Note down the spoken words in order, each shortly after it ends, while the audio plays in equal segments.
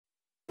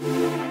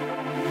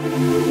In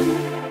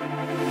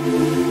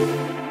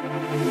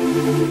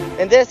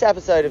this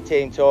episode of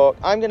Team Talk,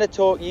 I'm going to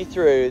talk you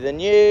through the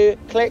new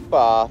Click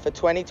Bar for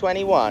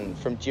 2021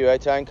 from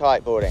Duotone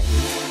Kiteboarding.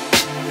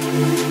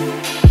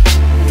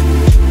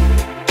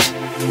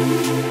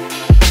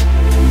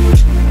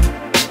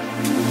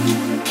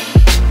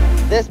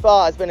 This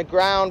bar has been a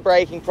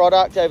groundbreaking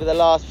product over the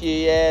last few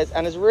years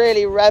and has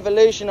really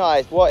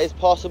revolutionised what is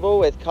possible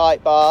with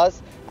kite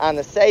bars and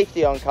the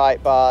safety on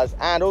kite bars,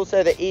 and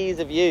also the ease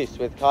of use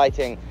with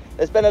kiting.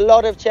 There's been a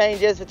lot of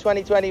changes for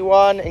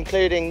 2021,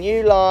 including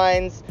new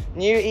lines,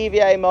 new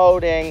EVA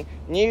moulding,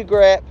 new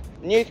grip,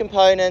 new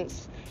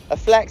components, a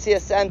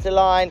Flexia center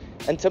line,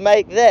 and to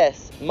make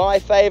this my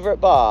favourite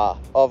bar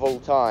of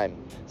all time.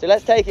 So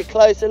let's take a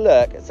closer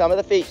look at some of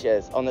the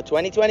features on the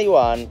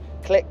 2021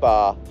 Click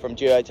Bar from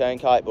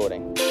Duotone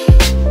Kiteboarding.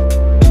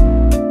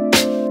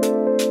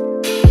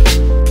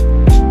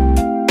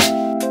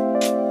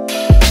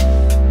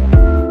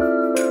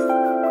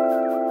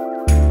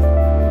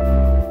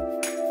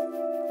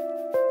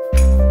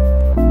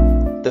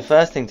 The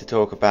first thing to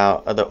talk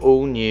about are the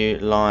all new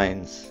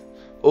lines.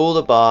 All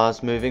the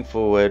bars moving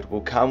forward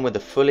will come with the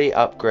fully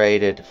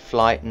upgraded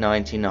Flight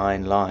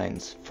 99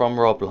 lines from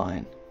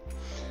Robline.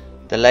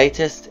 The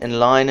latest in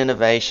line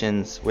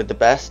innovations with the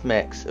best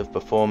mix of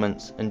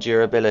performance and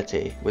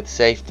durability with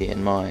safety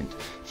in mind.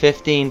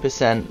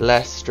 15%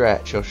 less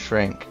stretch or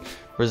shrink,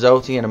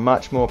 resulting in a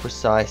much more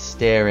precise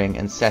steering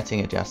and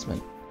setting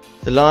adjustment.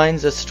 The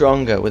lines are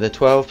stronger with a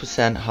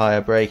 12% higher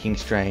braking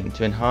strain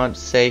to enhance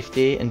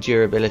safety and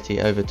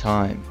durability over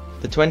time.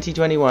 The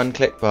 2021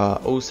 Click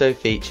Bar also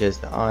features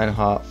the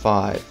Ironheart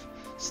 5,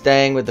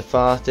 staying with the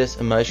fastest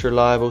and most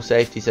reliable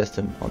safety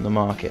system on the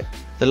market.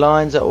 The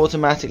lines are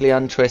automatically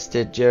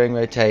untwisted during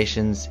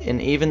rotations,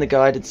 and even the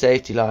guided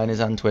safety line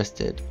is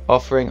untwisted,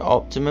 offering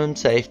optimum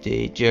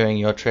safety during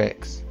your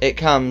tricks. It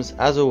comes,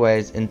 as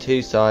always, in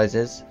two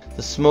sizes: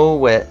 the small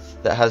width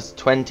that has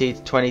 20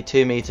 to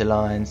 22 meter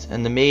lines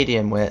and the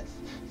medium width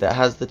that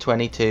has the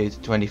 22 to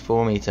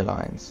 24 meter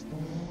lines,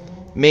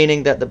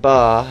 meaning that the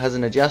bar has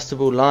an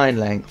adjustable line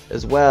length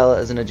as well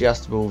as an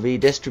adjustable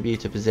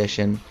V-distributor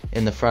position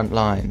in the front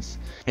lines,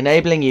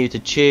 enabling you to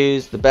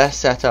choose the best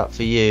setup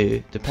for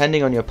you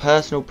depending on your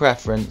personal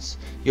preference,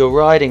 your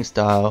riding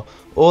style,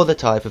 or the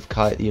type of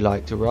kite that you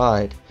like to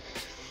ride.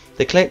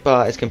 The Click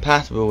Bar is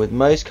compatible with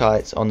most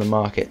kites on the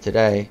market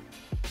today.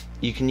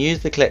 You can use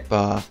the Click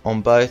Bar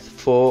on both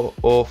 4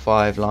 or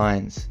 5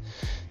 lines.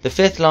 The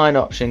 5th line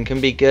option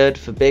can be good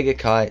for bigger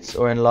kites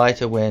or in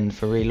lighter wind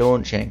for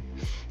relaunching.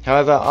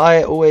 However,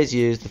 I always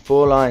use the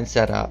 4-line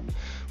setup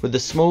with the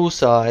small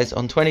size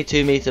on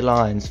 22 meter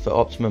lines for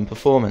optimum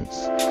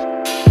performance.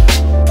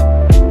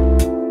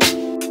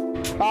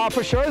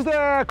 For sure is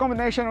the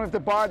combination with the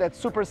bar that's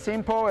super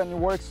simple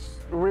and works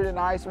really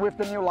nice with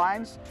the new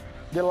lines.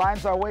 The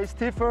lines are way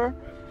stiffer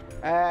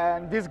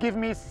and this gives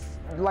me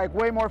like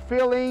way more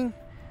feeling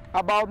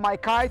about my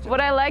kite. What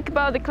I like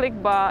about the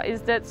Click Bar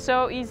is that it's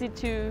so easy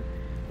to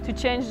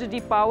change the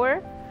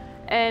depower,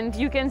 and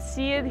you can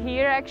see it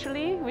here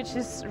actually, which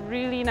is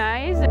really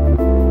nice.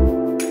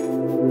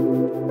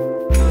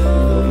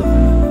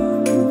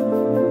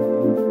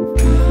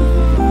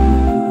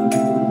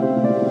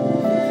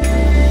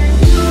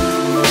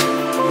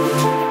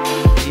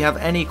 If you have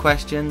any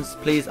questions,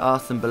 please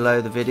ask them below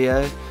the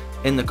video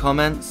in the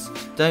comments.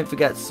 Don't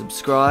forget to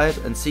subscribe,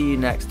 and see you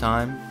next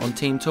time on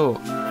Team Talk.